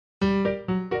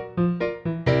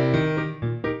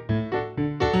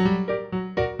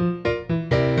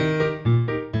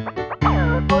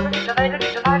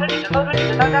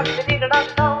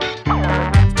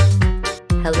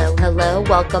Hello,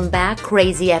 welcome back,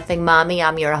 Crazy Effing Mommy.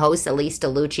 I'm your host, Elise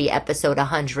DeLucci, episode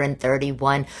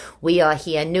 131. We are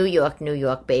here, New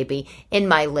York, baby, in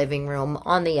my living room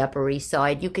on the Upper East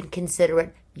Side. You can consider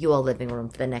it your living room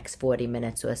for the next 40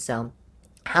 minutes or so.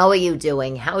 How are you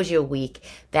doing? How's your week?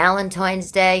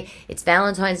 Valentine's Day. It's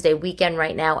Valentine's Day weekend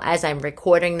right now as I'm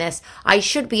recording this. I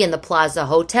should be in the Plaza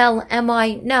Hotel. Am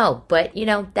I? No, but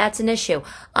that's an issue.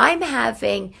 I'm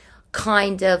having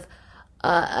kind of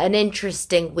an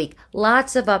interesting week.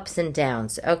 Lots of ups and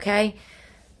downs, okay?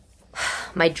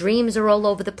 My dreams are all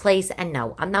over the place. And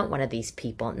no, I'm not one of these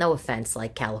people. No offense,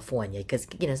 like California, because,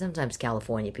 sometimes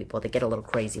California people, they get a little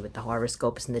crazy with the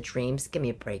horoscopes and the dreams. Give me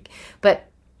a break. But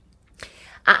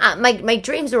my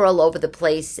dreams are all over the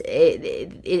place.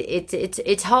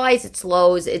 It's highs, it's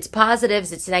lows, it's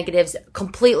positives, it's negatives.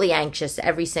 Completely anxious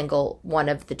every single one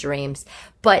of the dreams.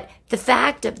 But the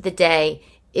fact of the day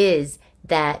is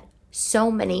that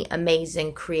so many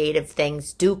amazing creative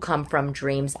things do come from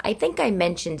dreams. I think I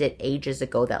mentioned it ages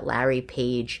ago that Larry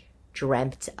Page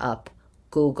dreamt up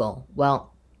Google.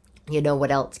 Well, you know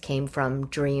what else came from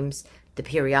dreams? The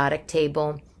periodic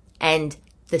table and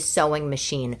the sewing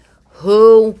machine.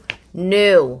 Who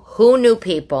knew? Who knew,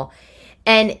 people?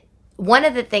 And one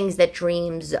of the things that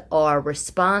dreams are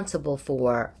responsible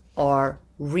for are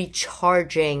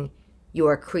recharging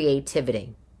your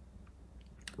creativity,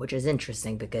 which is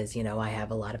interesting because, I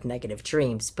have a lot of negative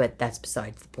dreams, but that's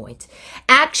besides the point.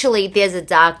 Actually, there's a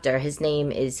doctor. His name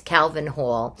is Calvin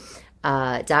Hall,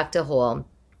 Dr. Hall.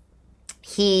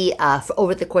 He,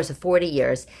 over the course of 40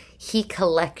 years, he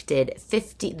collected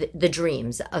the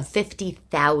dreams of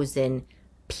 50,000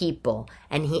 people,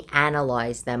 and he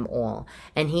analyzed them all.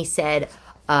 And he said,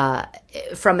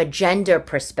 from a gender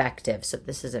perspective, so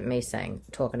this isn't me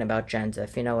talking about gender,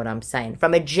 if you know what I'm saying.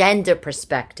 From a gender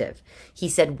perspective, he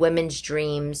said women's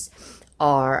dreams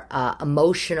are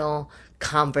emotional,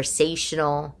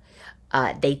 conversational.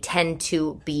 They tend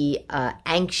to be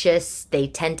anxious. They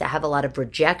tend to have a lot of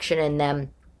rejection in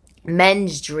them.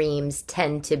 Men's dreams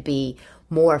tend to be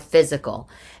more physical.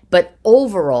 But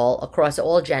overall, across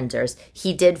all genders,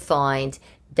 he did find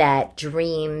that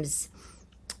dreams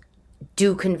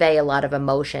do convey a lot of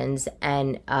emotions,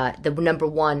 and the number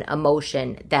one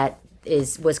emotion that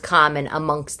was common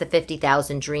amongst the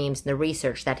 50,000 dreams in the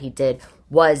research that he did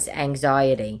was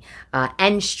anxiety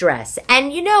and stress.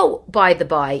 And by the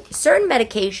by, certain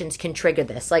medications can trigger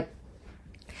this. Like,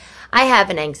 I have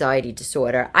an anxiety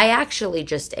disorder. I actually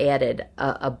just added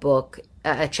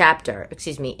a chapter,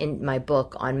 in my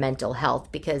book on mental health,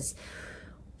 because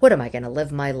what am I going to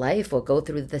live my life or go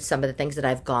through some of the things that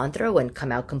I've gone through and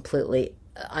come out completely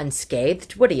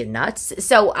unscathed? What are you, nuts?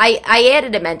 So I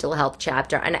added a mental health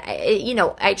chapter, and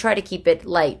I try to keep it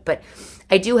light, but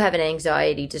I do have an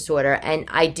anxiety disorder, and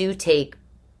I do take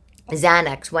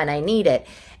Xanax when I need it.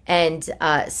 And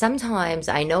sometimes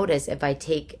I notice if I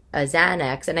take a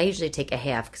Xanax, and I usually take a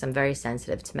half because I'm very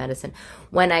sensitive to medicine.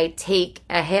 When I take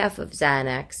a half of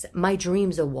Xanax, my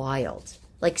dreams are wild,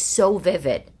 like so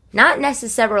vivid. Not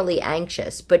necessarily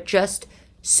anxious, but just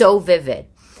so vivid.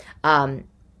 And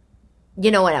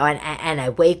I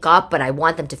wake up, but I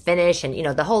want them to finish, and,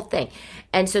 the whole thing.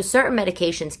 And so certain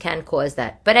medications can cause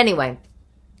that. But anyway,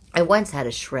 I once had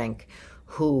a shrink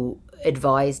who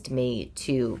advised me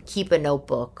to keep a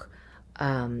notebook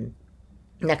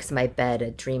next to my bed,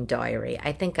 a dream diary.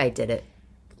 I think I did it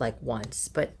like once,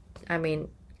 but I mean,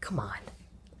 come on.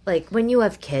 Like, when you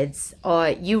have kids, are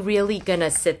you really going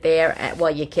to sit there while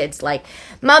your kid's like,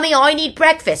 Mommy, I need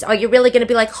breakfast? Are you really going to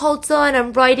be like, hold on,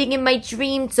 I'm writing in my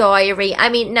dream diary? I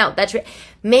mean, no, that's right.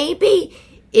 Maybe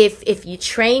if you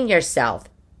train yourself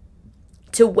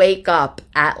to wake up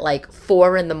at like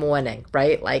 4 a.m,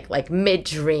 right? Like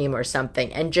mid-dream or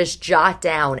something, and just jot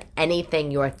down anything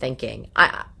you're thinking.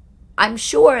 I'm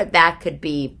sure that could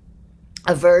be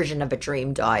a version of a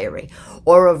dream diary,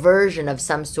 or a version of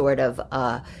some sort of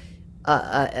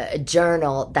a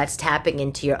journal that's tapping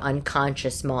into your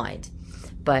unconscious mind.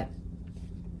 But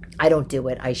I don't do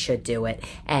it. I should do it.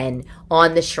 And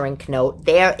on the shrink note,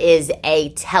 there is a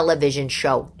television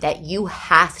show that you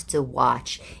have to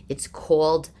watch. It's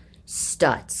called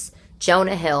Stutz.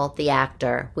 Jonah Hill, the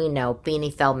actor, we know,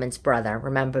 Beanie Feldman's brother.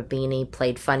 Remember, Beanie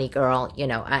played Funny Girl,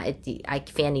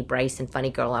 Fanny Bryson, Funny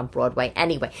Girl on Broadway.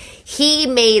 Anyway, he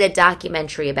made a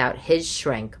documentary about his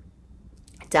shrink,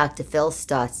 Dr. Phil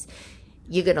Stutz.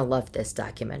 You're going to love this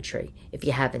documentary if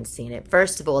you haven't seen it.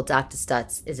 First of all, Dr.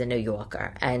 Stutz is a New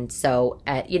Yorker, and so,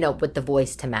 with the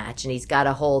voice to match, and he's got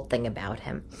a whole thing about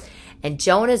him. And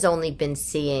Jonah's only been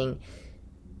seeing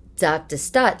Dr.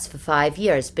 Stutz for 5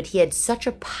 years, but he had such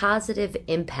a positive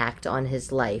impact on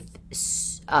his life,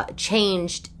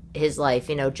 changed his life.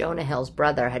 You know, Jonah Hill's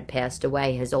brother had passed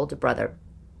away, his older brother.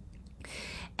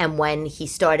 And when he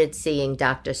started seeing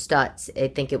Dr. Stutz, I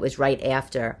think it was right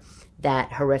after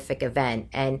that horrific event.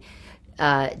 And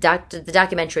the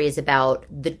documentary is about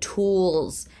the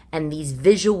tools and these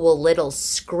visual little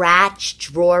scratch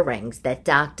drawings that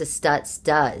Dr. Stutz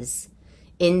does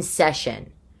in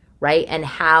session, right? And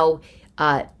how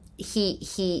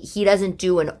he doesn't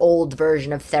do an old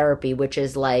version of therapy, which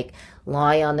is like,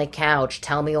 lie on the couch,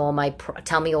 tell me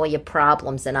all your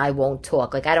problems, and I won't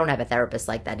talk. Like, I don't have a therapist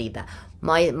like that either.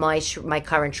 My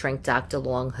current shrink, Dr.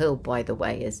 Long, who, by the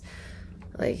way, is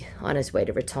like on his way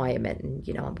to retirement, and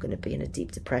you know I'm going to be in a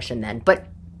deep depression then. But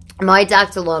my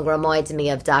Dr. Long reminds me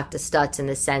of Dr. Stutz in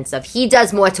the sense of he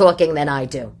does more talking than I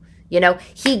do. You know,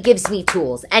 he gives me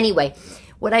tools. Anyway,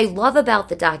 what I love about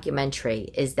the documentary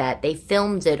is that they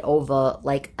filmed it over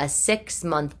like a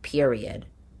 6-month period,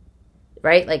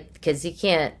 right? Like, because you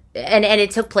can't, and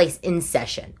it took place in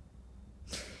session.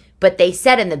 But they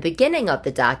said in the beginning of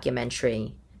the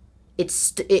documentary,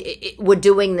 we're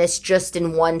doing this just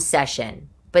in one session.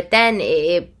 But then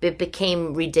it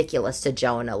became ridiculous to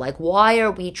Jonah. Like, why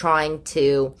are we trying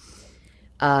to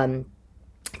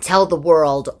tell the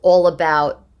world all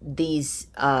about these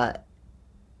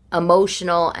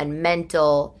emotional and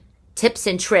mental tips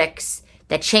and tricks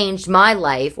that changed my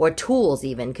life, or tools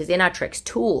even, because they're not tricks,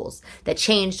 tools that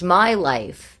changed my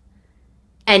life.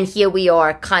 And here we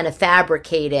are kind of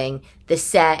fabricating the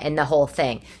set and the whole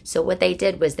thing. So what they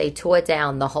did was they tore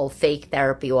down the whole fake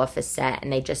therapy office set,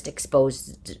 and they just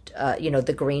exposed,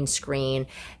 the green screen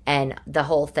and the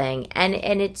whole thing. And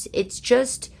it's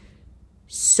just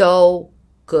so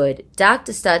good.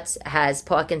 Dr. Stutz has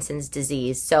Parkinson's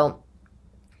disease. So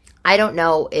I don't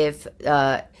know if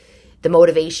the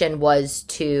motivation was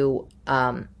to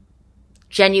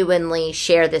genuinely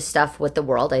share this stuff with the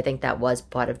world. I think that was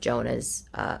part of Jonah's,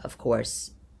 of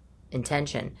course,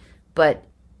 intention. But,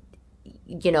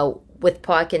 you know, with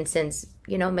Parkinson's,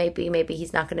 you know, maybe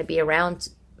he's not going to be around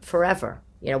forever.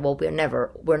 You know, well,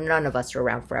 we're none of us are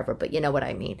around forever, but you know what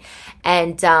I mean.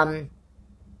 And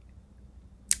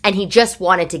he just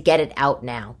wanted to get it out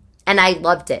now. And I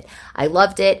loved it.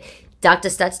 Dr.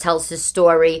 Stutz tells his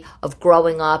story of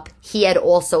growing up. He had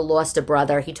also lost a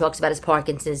brother. He talks about his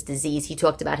Parkinson's disease. He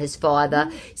talked about his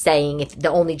father saying, if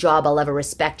the only job I'll ever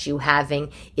respect you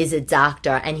having is a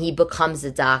doctor. And he becomes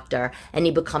a doctor, and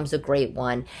he becomes a great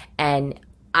one. And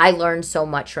I learned so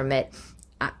much from it.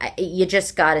 You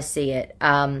just got to see it.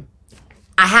 I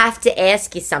have to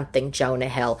ask you something, Jonah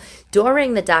Hill.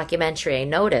 During the documentary, I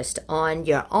noticed on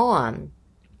your arm,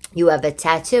 you have a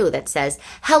tattoo that says,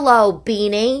 "Hello,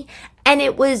 Beanie." And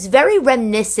it was very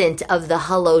reminiscent of the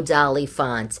Hello, Dolly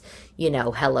font. You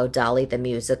know, Hello, Dolly, the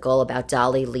musical about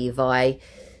Dolly Levi,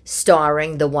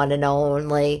 starring the one and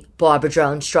only Barbara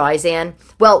Joan Streisand.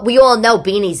 Well, we all know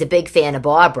Beanie's a big fan of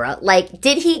Barbara. Like,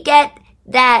 did he get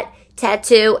that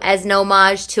tattoo as an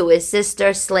homage to his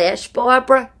sister /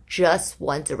 Barbara? Just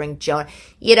wondering, Jonah.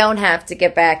 You don't have to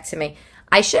get back to me.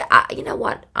 You know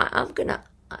what?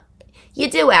 You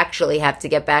do actually have to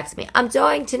get back to me. I'm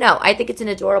dying to know. I think it's an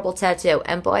adorable tattoo.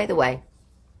 And by the way,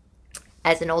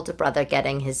 as an older brother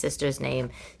getting his sister's name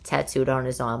tattooed on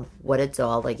his arm, what a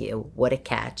doll are you. What a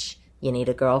catch. You need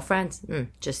a girlfriend?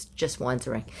 Just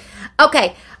wondering.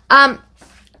 Okay.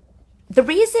 The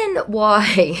reason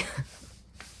why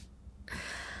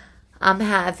I'm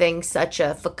having such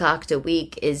a fakakta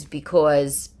week is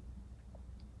because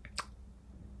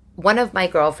one of my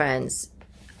girlfriends,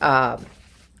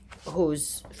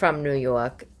 who's from New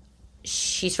York,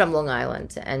 she's from Long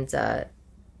Island, and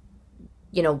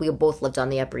we both lived on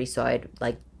the Upper East Side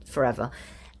like forever,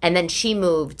 and then she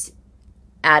moved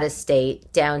out of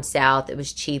state down south. It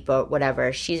was cheaper,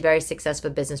 whatever. She's a very successful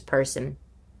business person.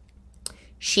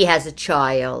 She has a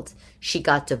child. She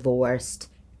got divorced.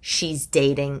 She's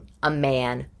dating a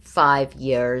man, 5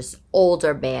 years,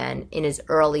 older man in his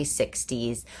early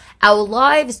 60s. Our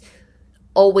lives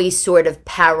always sort of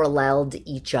paralleled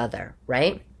each other,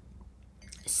 right?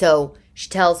 So she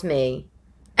tells me,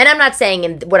 and I'm not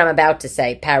saying what I'm about to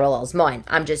say parallels mine.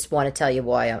 I just want to tell you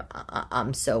why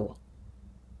I'm so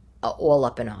all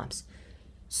up in arms.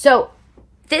 So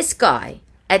this guy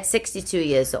at 62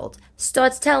 years old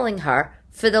starts telling her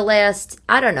for the last,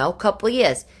 couple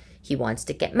years, he wants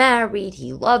to get married.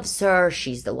 He loves her.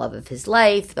 She's the love of his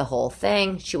life, the whole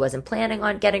thing. She wasn't planning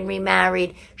on getting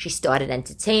remarried. She started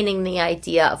entertaining the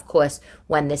idea, of course,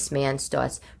 when this man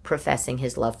starts professing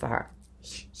his love for her.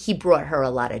 He brought her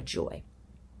a lot of joy.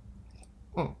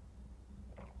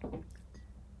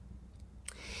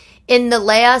 in the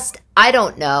last, I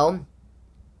don't know,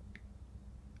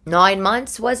 9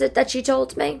 months, was it that she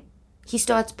told me? He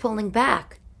starts pulling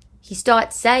back. He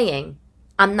starts saying,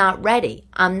 I'm not ready.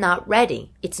 I'm not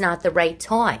ready. It's not the right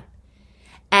time.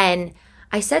 And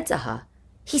I said to her,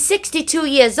 he's 62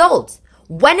 years old.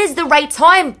 When is the right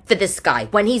time for this guy?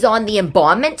 When he's on the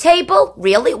embalmment table?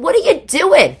 Really? What are you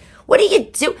doing? What do you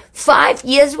do? 5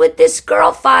 years with this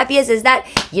girl? 5 years? Is that,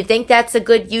 you think that's a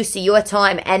good use of your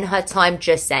time and her time?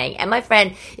 Just saying. And my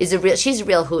friend is she's a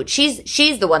real hoot.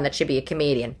 She's the one that should be a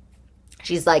comedian.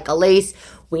 She's like, Elise,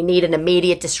 we need an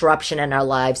immediate disruption in our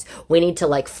lives. We need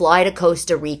to fly to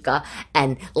Costa Rica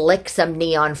and lick some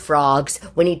neon frogs.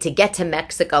 We need to get to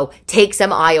Mexico, take some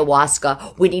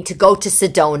ayahuasca. We need to go to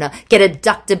Sedona, get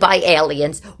abducted by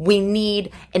aliens. We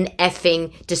need an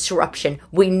effing disruption.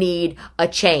 We need a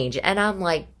change. And I'm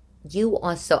like, you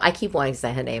are so, I keep wanting to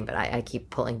say her name, but I keep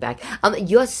pulling back.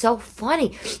 You're so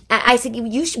funny. I said,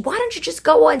 why don't you just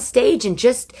go on stage and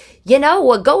just,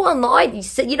 or go online. You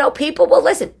said, people will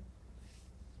listen.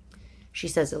 She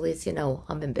says, Elise,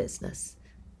 I'm in business.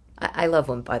 I love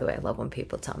when, by the way, I love when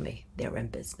people tell me they're in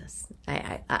business.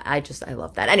 I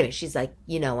love that. Anyway, she's like,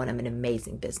 and I'm an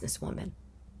amazing businesswoman.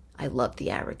 I love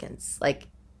the arrogance.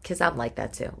 Because I'm like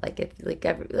that too.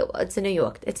 It's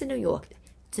a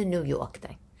New York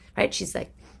thing. Right? She's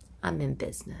like, I'm in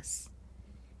business.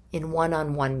 In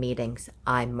one-on-one meetings,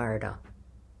 I murder.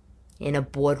 In a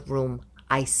boardroom,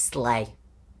 I slay.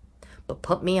 But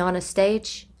put me on a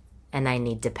stage, and I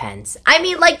need depends. I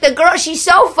mean, the girl, she's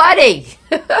so funny.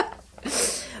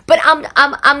 But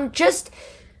I'm just.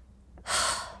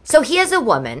 So here's a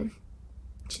woman.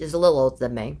 She's a little older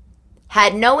than me.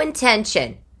 Had no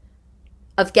intention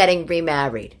of getting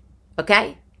remarried.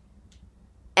 Okay?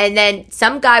 And then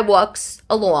some guy walks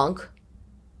along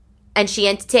and she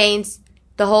entertains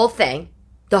the whole thing,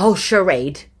 the whole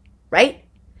charade, right?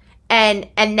 And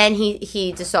then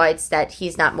he decides that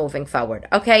he's not moving forward.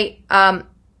 Okay. By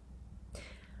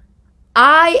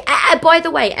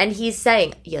the way, and he's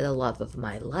saying, you're the love of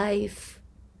my life.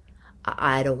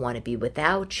 I don't want to be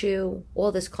without you.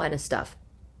 All this kind of stuff.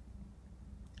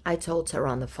 I told her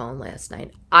on the phone last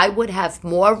night, I would have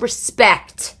more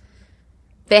respect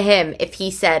for him if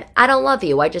he said, I don't love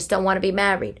you, I just don't want to be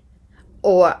married.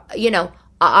 Or,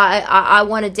 I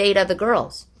want to date other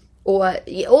girls. Or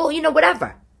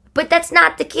whatever. But that's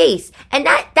not the case. And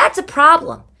that's a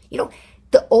problem.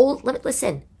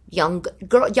 Listen, young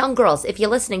girls, if you're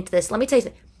listening to this, let me tell you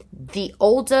something. The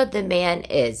older the man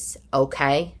is,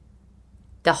 okay,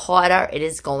 the harder it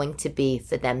is going to be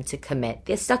for them to commit.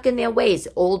 They're stuck in their ways.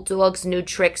 Old dogs, new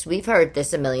tricks. We've heard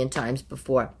this a million times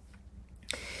before.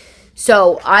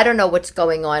 So I don't know what's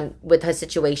going on with her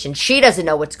situation. She doesn't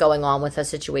know what's going on with her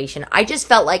situation. I just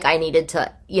felt like I needed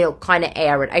to, kind of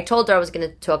air it. I told her I was going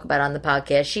to talk about it on the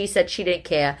podcast. She said she didn't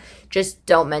care. Just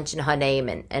don't mention her name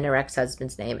and her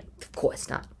ex-husband's name. Of course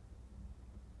not.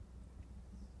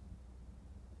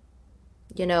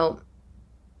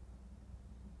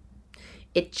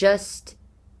 It just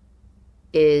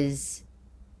is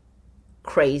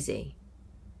crazy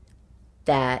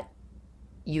that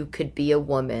you could be a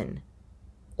woman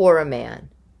or a man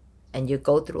and you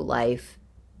go through life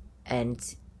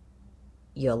and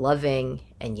you're loving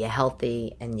and you're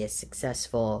healthy and you're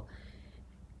successful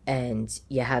and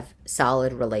you have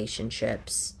solid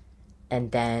relationships,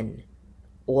 and then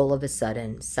all of a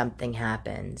sudden something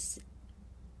happens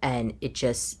and it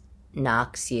just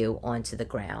knocks you onto the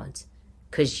ground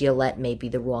because you let maybe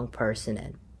the wrong person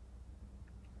in.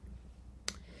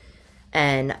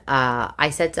 And I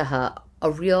said to her, a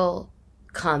real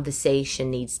conversation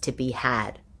needs to be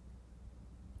had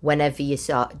whenever you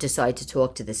decide to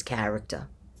talk to this character,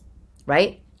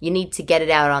 right? You need to get it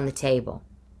out on the table.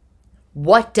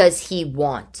 What does he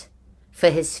want for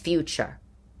his future?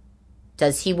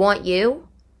 Does he want you?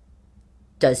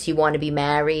 Does he want to be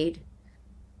married?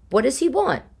 What does he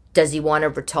want? Does he want to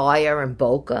retire in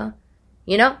Boca?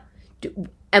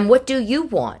 And what do you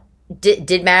want?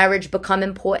 Did marriage become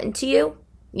important to you?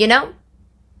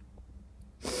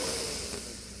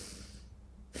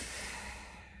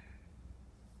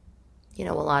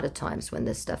 A lot of times when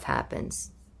this stuff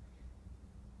happens,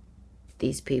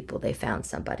 these people, they found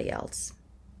somebody else.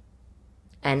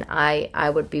 And I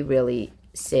would be really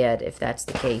sad if that's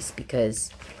the case,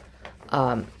 because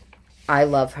I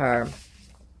love her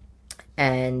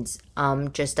and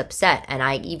I'm just upset. And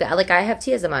I have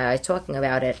tears in my eyes talking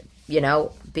about it,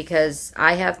 because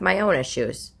I have my own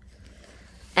issues.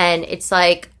 And it's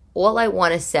all I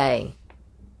want to say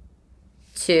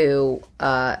to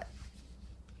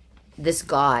this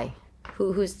guy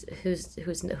who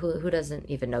doesn't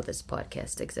even know this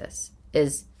podcast exists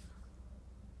is,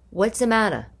 What's the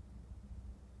matter?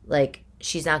 Like,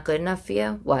 she's not good enough for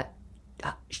you? What?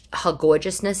 Her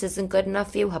gorgeousness isn't good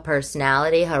enough for you? Her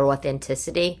personality, her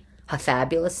authenticity, her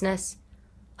fabulousness,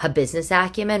 her business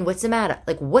acumen? What's the matter?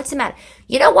 Like, what's the matter?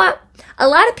 You know what? A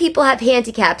lot of people have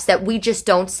handicaps that we just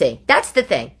don't see. That's the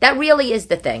thing. That really is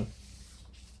the thing.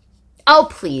 Oh,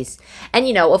 please. And,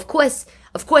 of course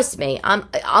me,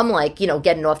 I'm like,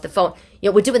 getting off the phone.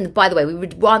 We're doing, by the way, we were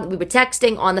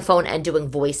texting on the phone and doing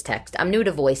voice text. I'm new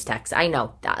to voice text. I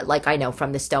know, I know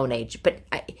from the Stone Age, but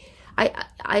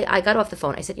I got off the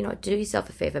phone. I said, do yourself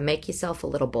a favor, make yourself a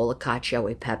little bowl of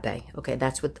Cacio, ePepe. Okay,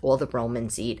 that's what all the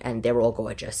Romans eat, and they're all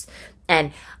gorgeous.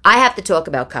 And I have to talk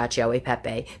about Cacio,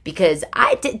 ePepe, because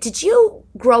did you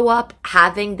grow up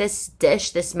having this dish,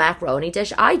 this macaroni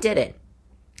dish? I didn't.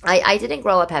 I didn't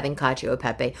grow up having Cacio,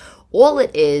 ePepe. All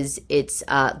it is, it's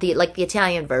the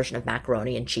Italian version of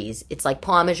macaroni and cheese. It's like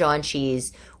Parmesan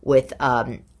cheese with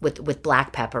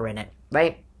black pepper in it,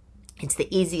 right? It's the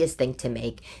easiest thing to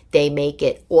make. They make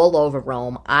it all over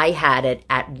Rome. I had it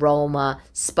at Roma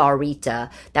Sparita.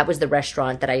 That was the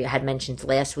restaurant that I had mentioned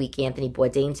last week, Anthony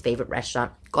Bourdain's favorite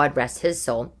restaurant. God rest his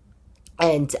soul.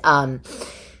 And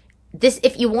this,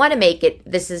 if you want to make it,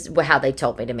 this is how they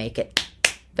told me to make it.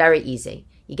 Very easy.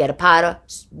 You get a pot of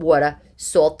water,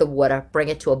 salt the water, bring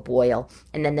it to a boil,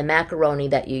 and then the macaroni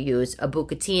that you use, a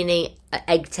bucatini, an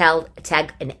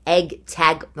egg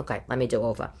tag. Okay, let me do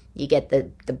over. You get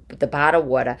the pot of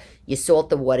water, you salt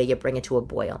the water, you bring it to a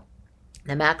boil.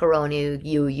 The macaroni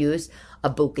you use, a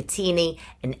bucatini,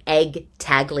 an egg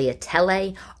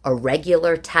tagliatelle, a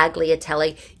regular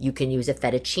tagliatelle. You can use a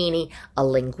fettuccine, a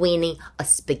linguine, a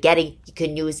spaghetti. You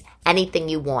can use anything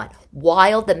you want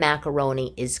while the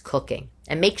macaroni is cooking.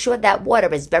 And make sure that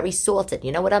water is very salted.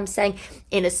 You know what I'm saying?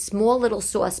 In a small little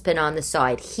saucepan on the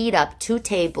side, heat up 2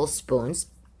 tablespoons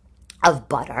of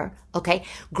butter, okay?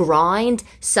 Grind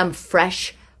some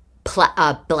fresh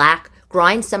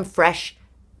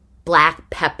black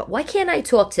pepper. Why can't I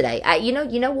talk today? You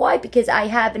know why? Because I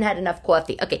haven't had enough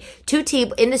coffee. Okay,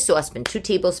 in the saucepan, 2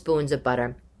 tablespoons of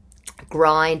butter.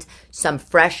 Grind some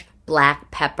fresh black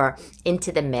pepper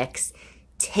into the mix.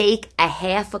 Take a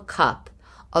half a cup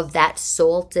of that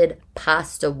salted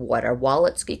pasta water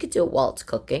you could do it while it's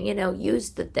cooking, use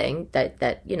the thing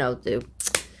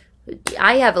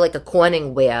I have like a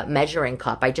Corningware measuring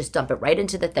cup. I just dump it right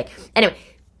into the thing. Anyway,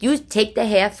 you take the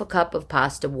half a cup of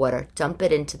pasta water, dump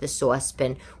it into the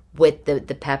saucepan with the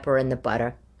pepper and the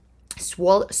butter,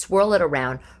 swirl it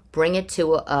around, bring it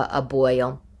to a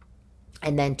boil,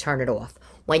 and then turn it off.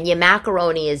 When your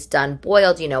macaroni is done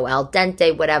boiled, al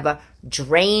dente, whatever,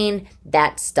 drain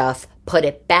that stuff, put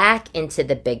it back into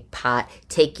the big pot,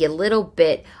 take your little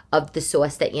bit of the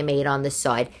sauce that you made on the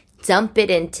side, dump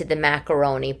it into the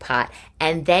macaroni pot,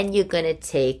 and then you're going to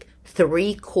take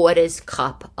 3/4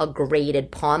 cup of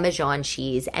grated Parmesan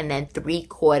cheese and then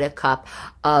 3/4 cup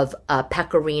of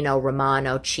Pecorino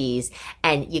Romano cheese.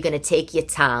 And you're going to take your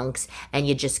tongs and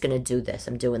you're just going to do this.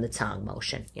 I'm doing the tongue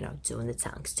motion, doing the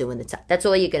tongs. That's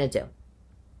all you're going to do.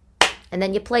 And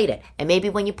then you plate it. And maybe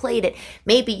when you plate it,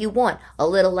 maybe you want a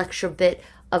little extra bit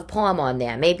of Parm on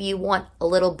there. Maybe you want a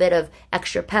little bit of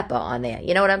extra pepper on there.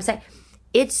 You know what I'm saying?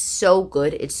 It's so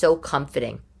good. It's so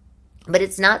comforting. But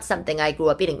it's not something I grew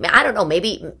up eating. I don't know,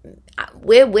 maybe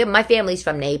my family's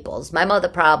from Naples. My mother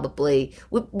probably,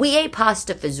 we ate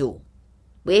pasta fazool.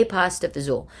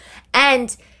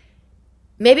 And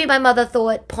maybe my mother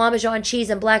thought Parmesan cheese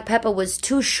and black pepper was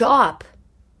too sharp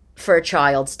for a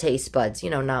child's taste buds.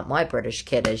 Not my British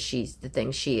kid, as she's the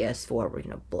thing she asked for,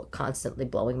 constantly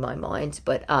blowing my mind.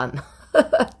 But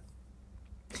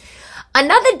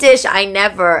another dish I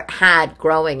never had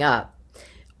growing up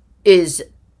is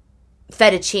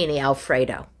fettuccine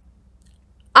Alfredo.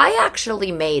 I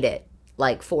actually made it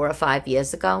like 4 or 5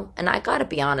 years ago, and I gotta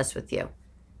be honest with you,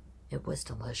 it was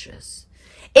delicious.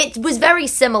 It was very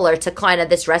similar to kind of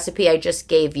this recipe I just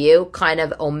gave you, kind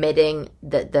of omitting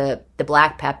the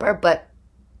black pepper, but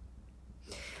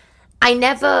I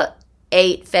never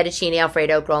ate fettuccine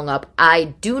Alfredo growing up.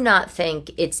 I do not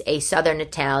think it's a Southern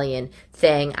Italian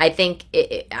thing. I think,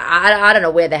 I don't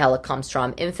know where the hell it comes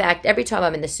from. In fact, every time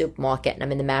I'm in the supermarket and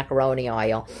I'm in the macaroni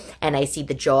aisle and I see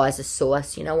the jars of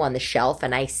sauce, on the shelf,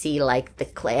 and I see like the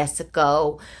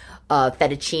Classico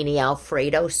fettuccine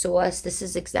Alfredo sauce, this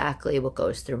is exactly what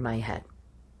goes through my head.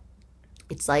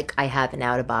 It's like I have an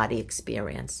out-of-body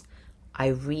experience. I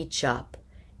reach up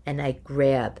and I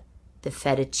grab the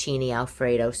fettuccine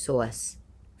Alfredo sauce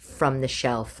from the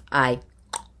shelf. I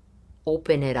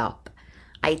open it up.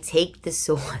 I take the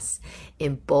sauce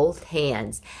in both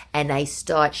hands and I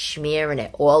start smearing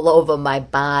it all over my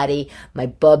body, my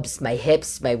bubs, my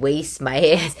hips, my waist, my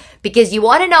hands. Because you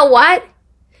want to know what?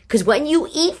 Because when you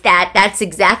eat that, that's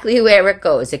exactly where it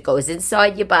goes. It goes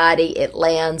inside your body. It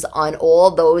lands on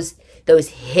all those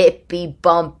hippy,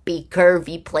 bumpy,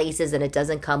 curvy places, and it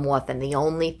doesn't come off. And the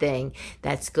only thing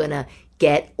that's going to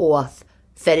get off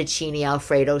fettuccine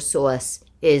Alfredo sauce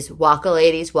is, walk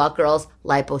ladies, walk girls,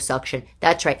 liposuction.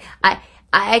 That's right.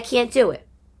 I can't do it.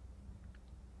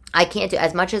 I can't do it.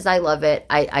 As much as I love it,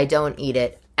 I don't eat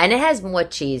it. And it has more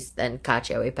cheese than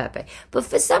Cacio ePepe. But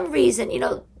for some reason,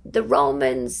 the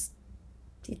Romans,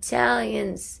 the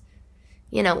Italians,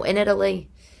 in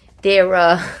Italy, they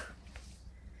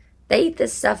eat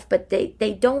this stuff, but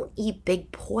they don't eat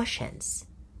big portions.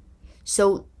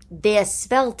 So they're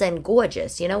svelte and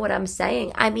gorgeous. You know what I'm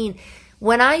saying? I mean,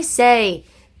 when I say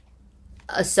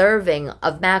a serving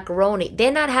of macaroni,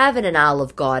 they're not having an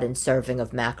Olive Garden serving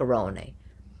of macaroni.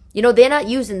 They're not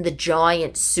using the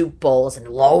giant soup bowls and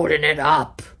loading it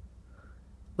up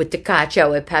with the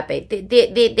Cacio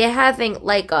ePepe. They're having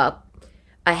like a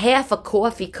half a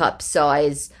coffee cup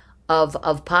size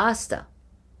of pasta.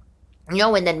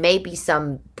 And then maybe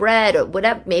some bread or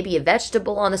whatever, maybe a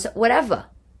vegetable on the whatever.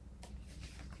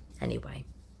 Anyway.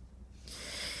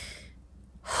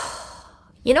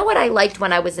 You know what I liked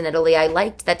when I was in Italy? I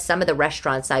liked that some of the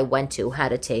restaurants I went to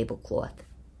had a tablecloth.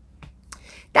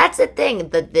 That's the thing,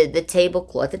 the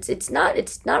tablecloth. It's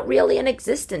not really in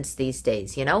existence these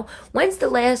days, When's the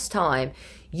last time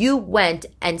you went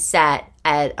and sat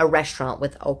at a restaurant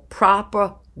with a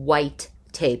proper white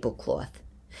tablecloth?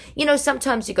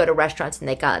 Sometimes you go to restaurants and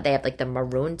they have like the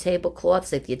maroon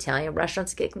tablecloths, like the Italian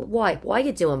restaurants. Why? Why are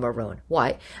you doing maroon?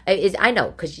 Why? I know,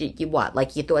 because you what?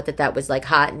 Like you thought that was like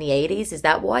hot in the 80s? Is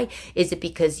that why? Is it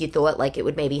because you thought like it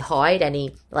would maybe hide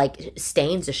any like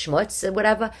stains or schmutz or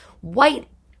whatever? White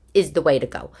is the way to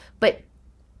go. But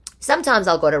sometimes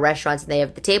I'll go to restaurants and they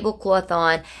have the tablecloth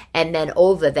on, and then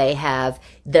over they have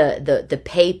the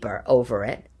paper over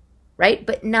it, right?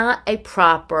 But not a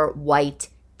proper white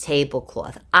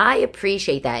tablecloth. I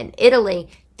appreciate that. In Italy,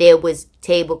 there was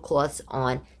tablecloths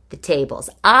on the tables.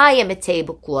 I am a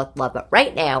tablecloth lover.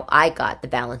 Right now, I got the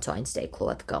Valentine's Day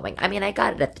cloth going. I mean, I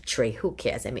got it at the tree. Who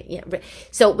cares? I mean,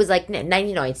 so it was like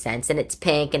 99 cents, and it's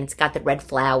pink, and it's got the red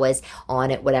flowers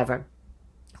on it, whatever.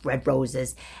 Red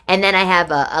roses. And then I have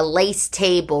a lace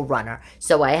table runner.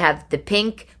 So I have the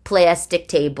pink plastic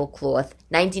tablecloth,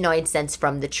 99 cents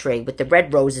from the tree, with the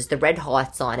red roses, the red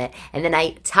hearts on it. And then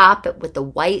I top it with the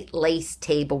white lace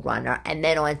table runner. And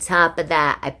then on top of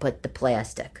that, I put the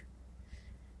plastic.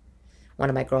 One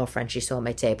of my girlfriends, she saw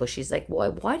my table. She's like,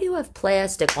 why do you have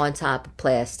plastic on top of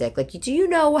plastic? Like, do you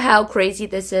know how crazy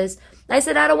this is? I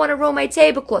said, I don't want to ruin my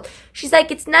tablecloth. She's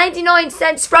like, it's 99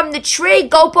 cents from the tree.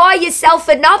 Go buy yourself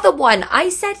another one. I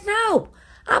said, no,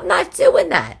 I'm not doing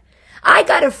that. I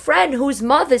got a friend whose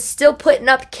mother's still putting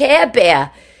up Care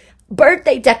Bear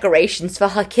birthday decorations for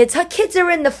her kids. Her kids are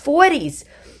in the 40s.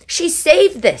 She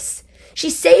saved this.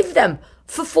 She saved them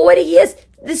for 40 years.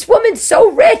 This woman's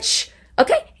so rich.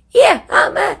 Okay?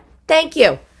 Yeah, thank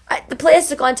you. The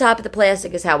plastic on top of the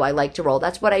plastic is how I like to roll.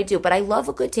 That's what I do. But I love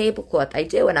a good tablecloth. I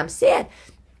do. And I'm sad.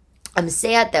 I'm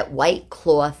sad that white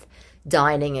cloth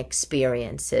dining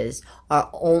experiences are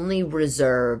only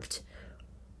reserved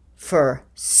for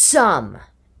some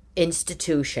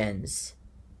institutions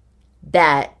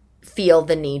that feel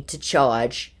the need to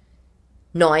charge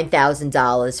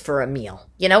 $9,000 for a meal.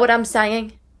 You know what I'm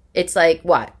saying? It's like,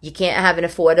 what? You can't have an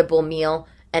affordable meal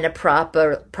and a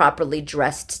properly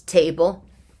dressed table?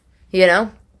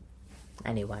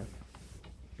 Anyway,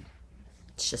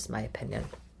 it's just my opinion.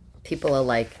 People are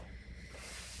like,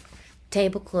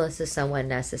 tablecloths are so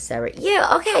unnecessary.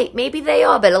 Yeah, okay, maybe they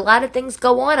are, but a lot of things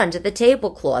go on under the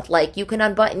tablecloth. Like, you can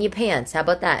unbutton your pants. How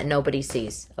about that? And nobody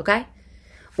sees, okay?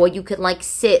 Or you can, like,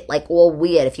 sit, like, all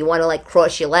weird. If you want to, like,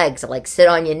 cross your legs or, like, sit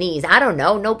on your knees. I don't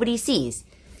know. Nobody sees.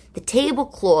 The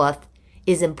tablecloth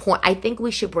is important. I think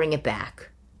we should bring it back,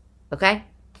 okay?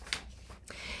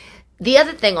 The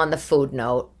other thing on the food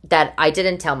note that I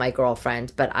didn't tell my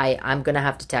girlfriend, but I'm going to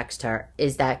have to text her,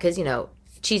 is that, because,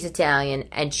 she's Italian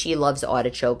and she loves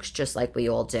artichokes just like we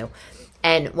all do.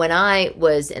 And when I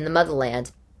was in the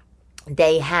motherland,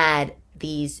 they had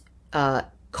these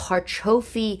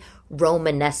carciofi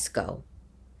romanesco,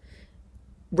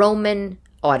 Roman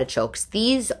artichokes.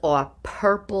 These are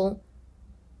purple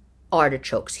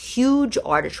artichokes, huge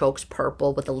artichokes,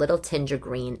 purple with a little tinge of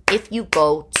green. If you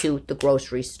go to the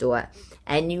grocery store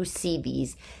and you see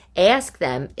these, ask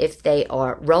them if they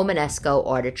are Romanesco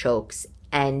artichokes,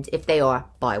 and if they are,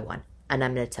 buy one. And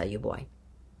I'm going to tell you why.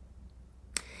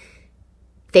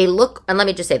 They look, and let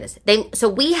me just say this. So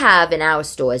we have in our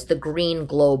stores the green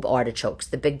globe artichokes,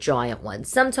 the big giant ones.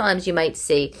 Sometimes you might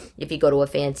see, if you go to a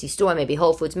fancy store, maybe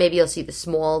Whole Foods, maybe you'll see the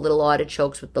small little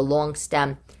artichokes with the long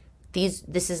stem.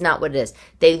 This is not what it is.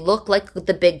 They look like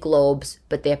the big globes,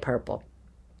 but they're purple.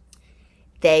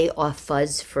 They are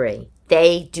fuzz-free.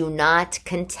 They do not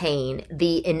contain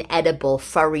the inedible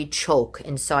furry choke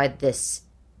inside this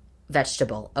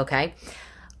vegetable, okay?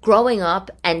 Growing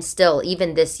up, and still,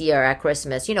 even this year at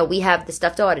Christmas, we have the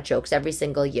stuffed artichokes every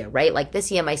single year, right? Like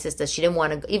this year, my sister, she didn't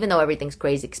want to, even though everything's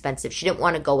crazy expensive, she didn't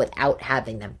want to go without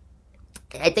having them.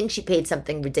 I think she paid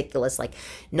something ridiculous, like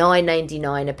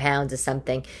 $9.99 a pound or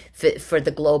something for the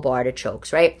globe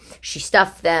artichokes, right? She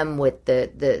stuffed them with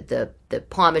the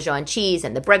Parmesan cheese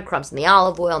and the breadcrumbs and the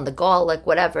olive oil and the garlic,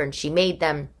 whatever, and she made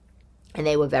them, and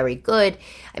they were very good.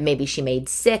 And maybe she made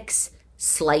 6,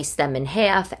 sliced them in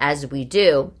half, as we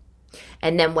do.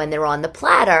 And then when they're on the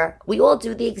platter, we all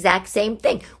do the exact same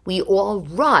thing. We all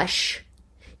rush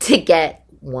to get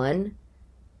one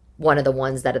of the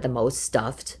ones that are the most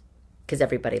stuffed, because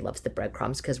everybody loves the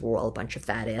breadcrumbs because we're all a bunch of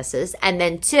fat asses. And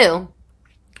then 2,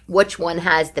 which one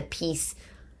has the piece,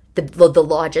 the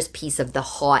largest piece of the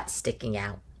heart sticking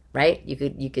out, right?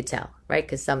 You could tell, right?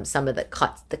 Because some of the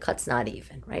cut's not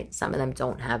even, right? Some of them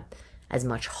don't have as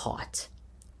much heart.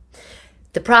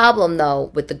 The problem, though,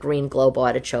 with the green globe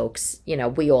artichokes,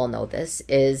 we all know this,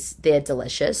 is they're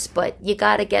delicious, but you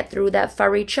got to get through that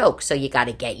furry choke. So you got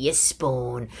to get your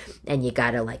spoon, and you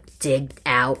got to, dig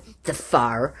out the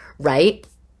fur, right?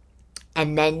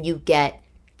 And then you get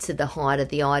to the heart of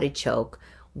the artichoke,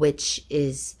 which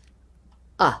is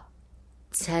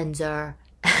tender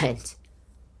and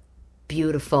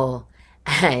beautiful,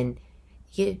 and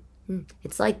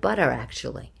it's like butter,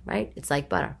 actually, right? It's like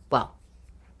butter. Well,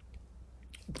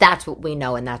 that's what we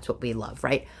know and that's what we love,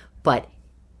 right? But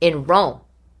in Rome,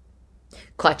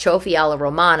 carciofi alla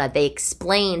romana, they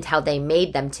explained how they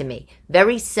made them to me.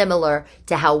 Very similar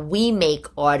to how we make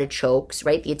artichokes,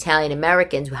 right? The Italian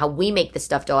Americans, how we make the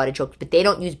stuffed artichokes, but they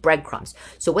don't use breadcrumbs.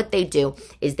 So what they do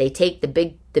is they take the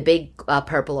big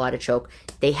purple artichoke,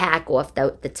 they hack off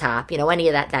the top, any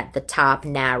of that the top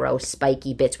narrow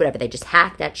spiky bits, whatever. They just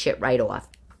hack that shit right off,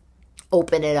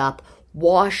 open it up,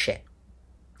 wash it.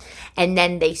 And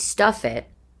then they stuff it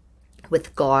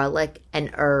with garlic and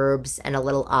herbs and a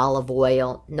little olive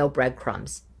oil, no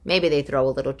breadcrumbs. Maybe they throw a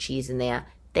little cheese in there.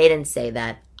 They didn't say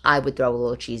that. I would throw a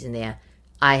little cheese in there.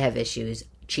 I have issues.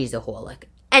 Cheeseaholic.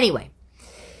 Anyway,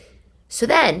 so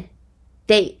then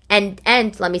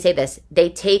and let me say this. They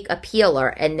take a peeler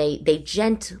and they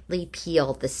gently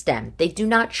peel the stem. They do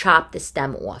not chop the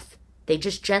stem off. They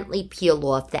just gently peel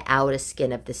off the outer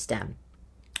skin of the stem.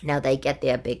 Now they get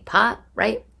their big pot,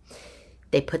 right?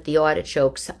 They put the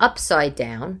artichokes upside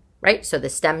down, right? So the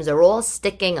stems are all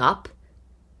sticking up.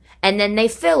 And then they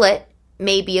fill it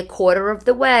maybe a quarter of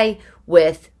the way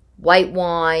with white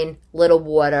wine, little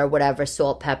water, whatever,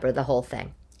 salt, pepper, the whole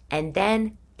thing. And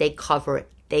then they cover it.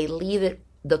 They leave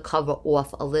the cover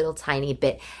off a little tiny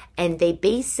bit. And they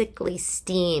basically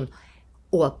steam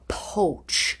or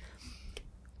poach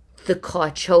the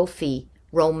carciofi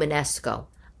romanesco.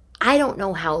 I don't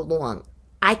know how long.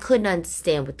 I couldn't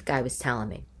understand what the guy was telling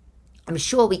me. I'm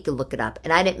sure we could look it up,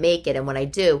 and I didn't make it, and when I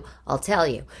do, I'll tell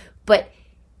you. But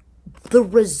the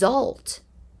result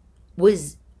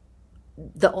was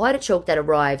the artichoke that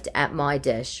arrived at my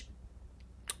dish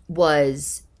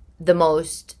was the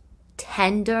most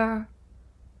tender,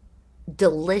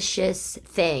 delicious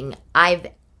thing I've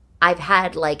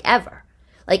had ever.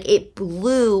 It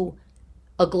blew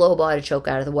a globe artichoke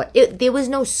out of the water. There was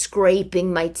no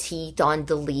scraping my teeth on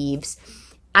the leaves.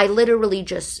 I literally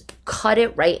just cut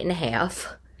it right in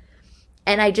half,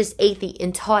 and I just ate the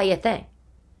entire thing.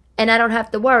 And I don't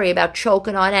have to worry about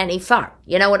choking on any fur.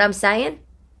 You know what I'm saying?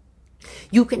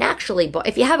 You can actually buy,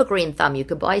 if you have a green thumb, you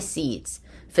could buy seeds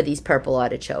for these purple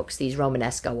artichokes, these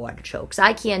Romanesco artichokes.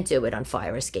 I can't do it on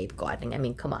fire escape gardening. I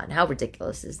mean, come on, how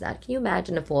ridiculous is that? Can you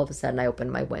imagine if all of a sudden I open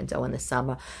my window in the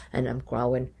summer and I'm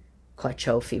growing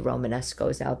carciofi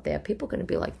Romanescos out there? People are going to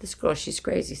be like, this girl, she's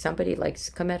crazy. Somebody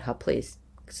come at her, please.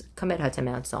 Come at her to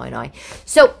Mount Sinai.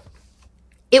 So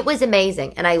it was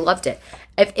amazing, and I loved it.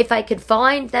 If I could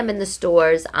find them in the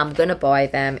stores, I'm going to buy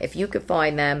them. If you could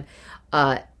find them,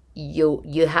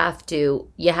 you have to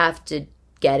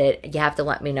get it. You have to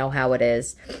let me know how it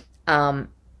is. And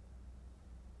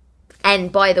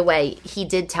by the way, he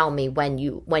did tell me when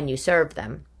you serve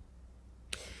them,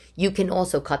 you can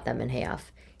also cut them in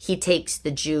half. He takes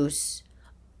the juice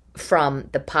from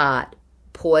the pot,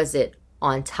 pours it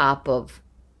on top of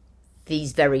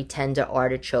these very tender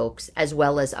artichokes, as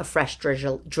well as a fresh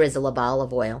drizzle of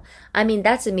olive oil. I mean,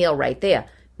 that's a meal right there.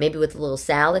 maybe with a little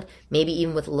salad, maybe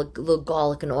even with a little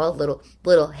garlic and oil,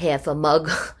 little half a mug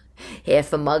of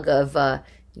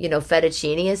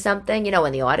fettuccine or something,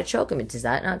 and the artichoke. I mean, does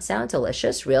that not sound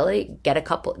delicious? Really? Get a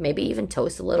couple, maybe even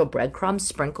toast a little breadcrumbs,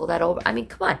 sprinkle that over. I mean,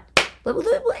 come on.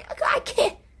 I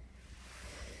can't.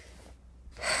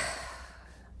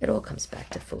 It all comes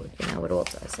back to food, it all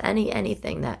does.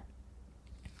 Anything that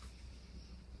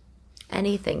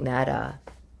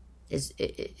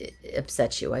it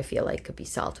upsets you, I feel like could be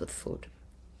solved with food.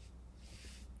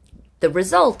 The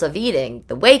result of eating,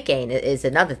 the weight gain, is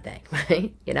another thing,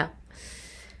 right?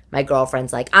 My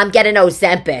girlfriend's like, I'm getting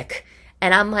Ozempic.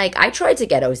 And I'm like, I tried to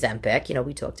get Ozempic.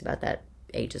 We talked about that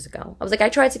ages ago. I was like, I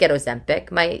tried to get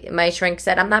Ozempic. My shrink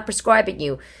said, I'm not prescribing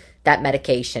you that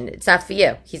medication. It's not for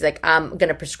you. He's like, I'm going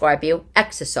to prescribe you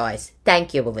exercise.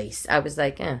 Thank you, Elise. I was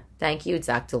like, thank you,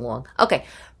 Dr. Long. Okay,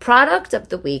 product of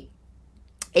the week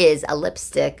is a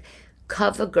lipstick,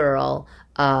 CoverGirl,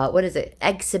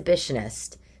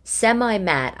 Exhibitionist,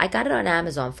 semi-matte. I got it on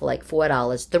Amazon for like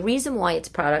 $4. The reason why it's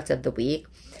product of the week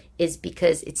is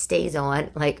because it stays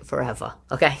on like forever,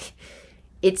 okay?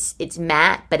 It's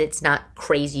matte, but it's not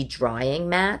crazy drying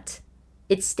matte.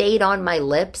 It stayed on my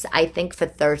lips, I think, for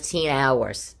 13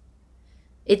 hours.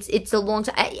 It's a long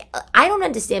time. I don't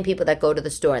understand people that go to the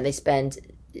store and they spend,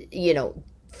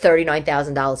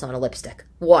 $39,000 on a lipstick.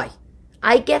 Why?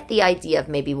 I get the idea of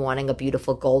maybe wanting a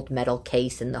beautiful gold medal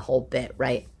case and the whole bit,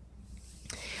 right?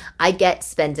 I get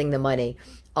spending the money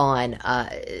on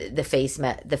the face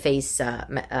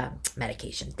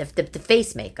medication, the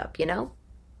face makeup,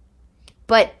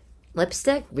 But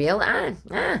lipstick, real,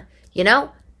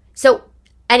 So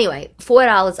anyway,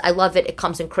 $4. I love it. It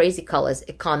comes in crazy colors.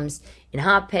 It comes in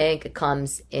hot pink. It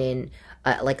comes in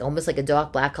almost like a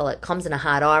dark black color. It comes in a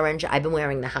hot orange. I've been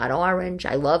wearing the hot orange.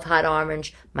 I love hot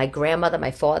orange. My grandmother,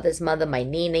 my father's mother, my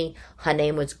Nini, her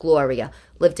name was Gloria.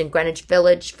 Lived in Greenwich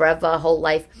Village forever, whole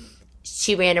life.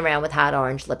 She ran around with hot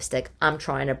orange lipstick. I'm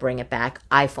trying to bring it back.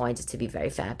 I find it to be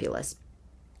very fabulous.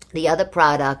 The other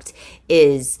product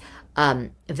is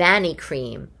Vanny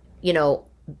cream.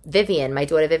 Vivian, my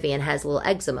daughter Vivian, has a little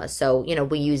eczema. So,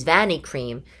 we use Vanny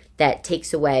cream that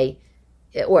takes away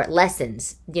or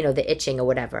lessens, the itching or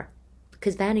whatever.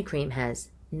 Because Vanny cream has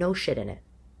no shit in it.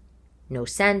 No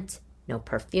scent, no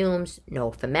perfumes,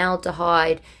 no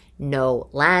formaldehyde, no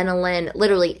lanolin,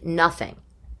 literally nothing.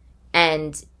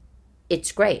 And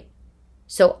it's great.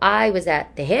 So I was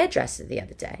at the hairdresser the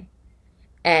other day,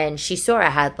 and she saw I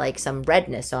had like some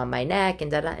redness on my neck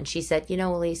and and she said,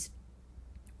 Elise,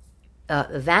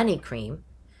 Vanny cream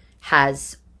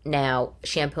has now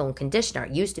shampoo and conditioner.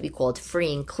 It used to be called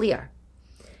Free and Clear.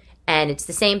 And it's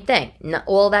the same thing.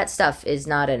 All that stuff is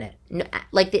not in it.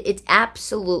 It's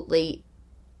absolutely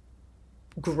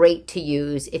great to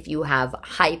use if you have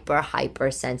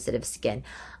hyper sensitive skin.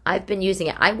 I've been using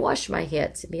it. I washed my hair,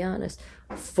 to be honest,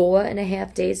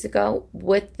 4.5 days ago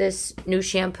with this new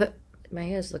shampoo. My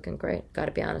hair's looking great, got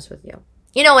to be honest with you.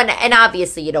 And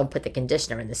obviously you don't put the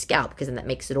conditioner in the scalp because then that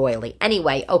makes it oily.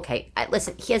 Anyway, okay,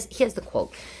 listen, here's the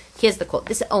quote.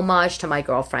 This is homage to my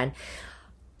girlfriend.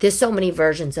 There's so many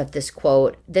versions of this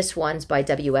quote. This one's by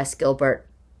W.S. Gilbert.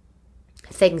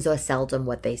 Things are seldom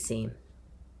what they seem.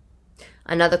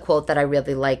 Another quote that I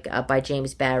really like by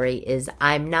James Barry is,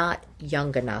 I'm not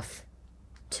young enough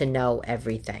to know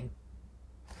everything.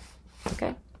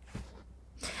 Okay?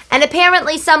 And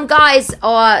apparently some guys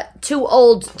are too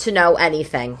old to know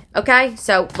anything. Okay?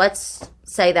 So let's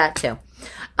say that too.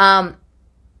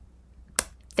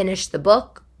 Finished the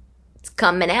book. It's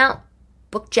coming out.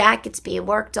 Book jacket's being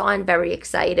worked on. Very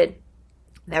excited.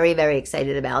 Very, very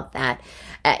excited about that.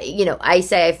 I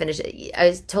say I finished it. I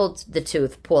was told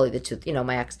Paulie the Tooth,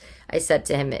 my ex, I said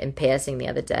to him in passing the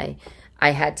other day, I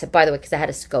had to, by the way, because I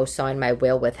had to go sign my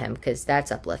will with him because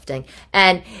that's uplifting.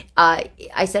 And I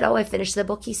said, I finished the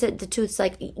book. He said, the Tooth's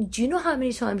like, do you know how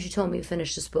many times you told me you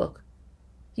finished this book?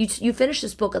 You finished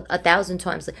this book 1,000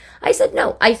 times. I said,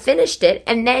 no, I finished it,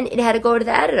 and then it had to go to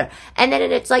the editor. And then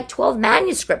it's like 12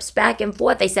 manuscripts back and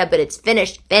forth. They said, but it's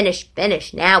finished.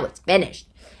 Now it's finished.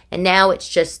 And now it's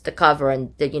just the cover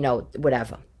and the,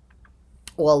 whatever.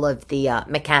 All of the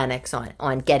mechanics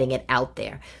on getting it out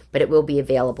there. But it will be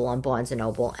available on Barnes &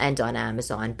 Noble and on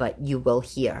Amazon. But you will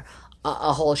hear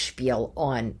a whole spiel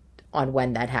on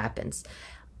when that happens.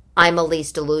 I'm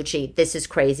Elise DeLucci. This is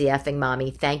Crazy Effing Mommy.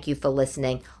 Thank you for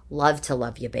listening. Love to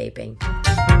love you, baby.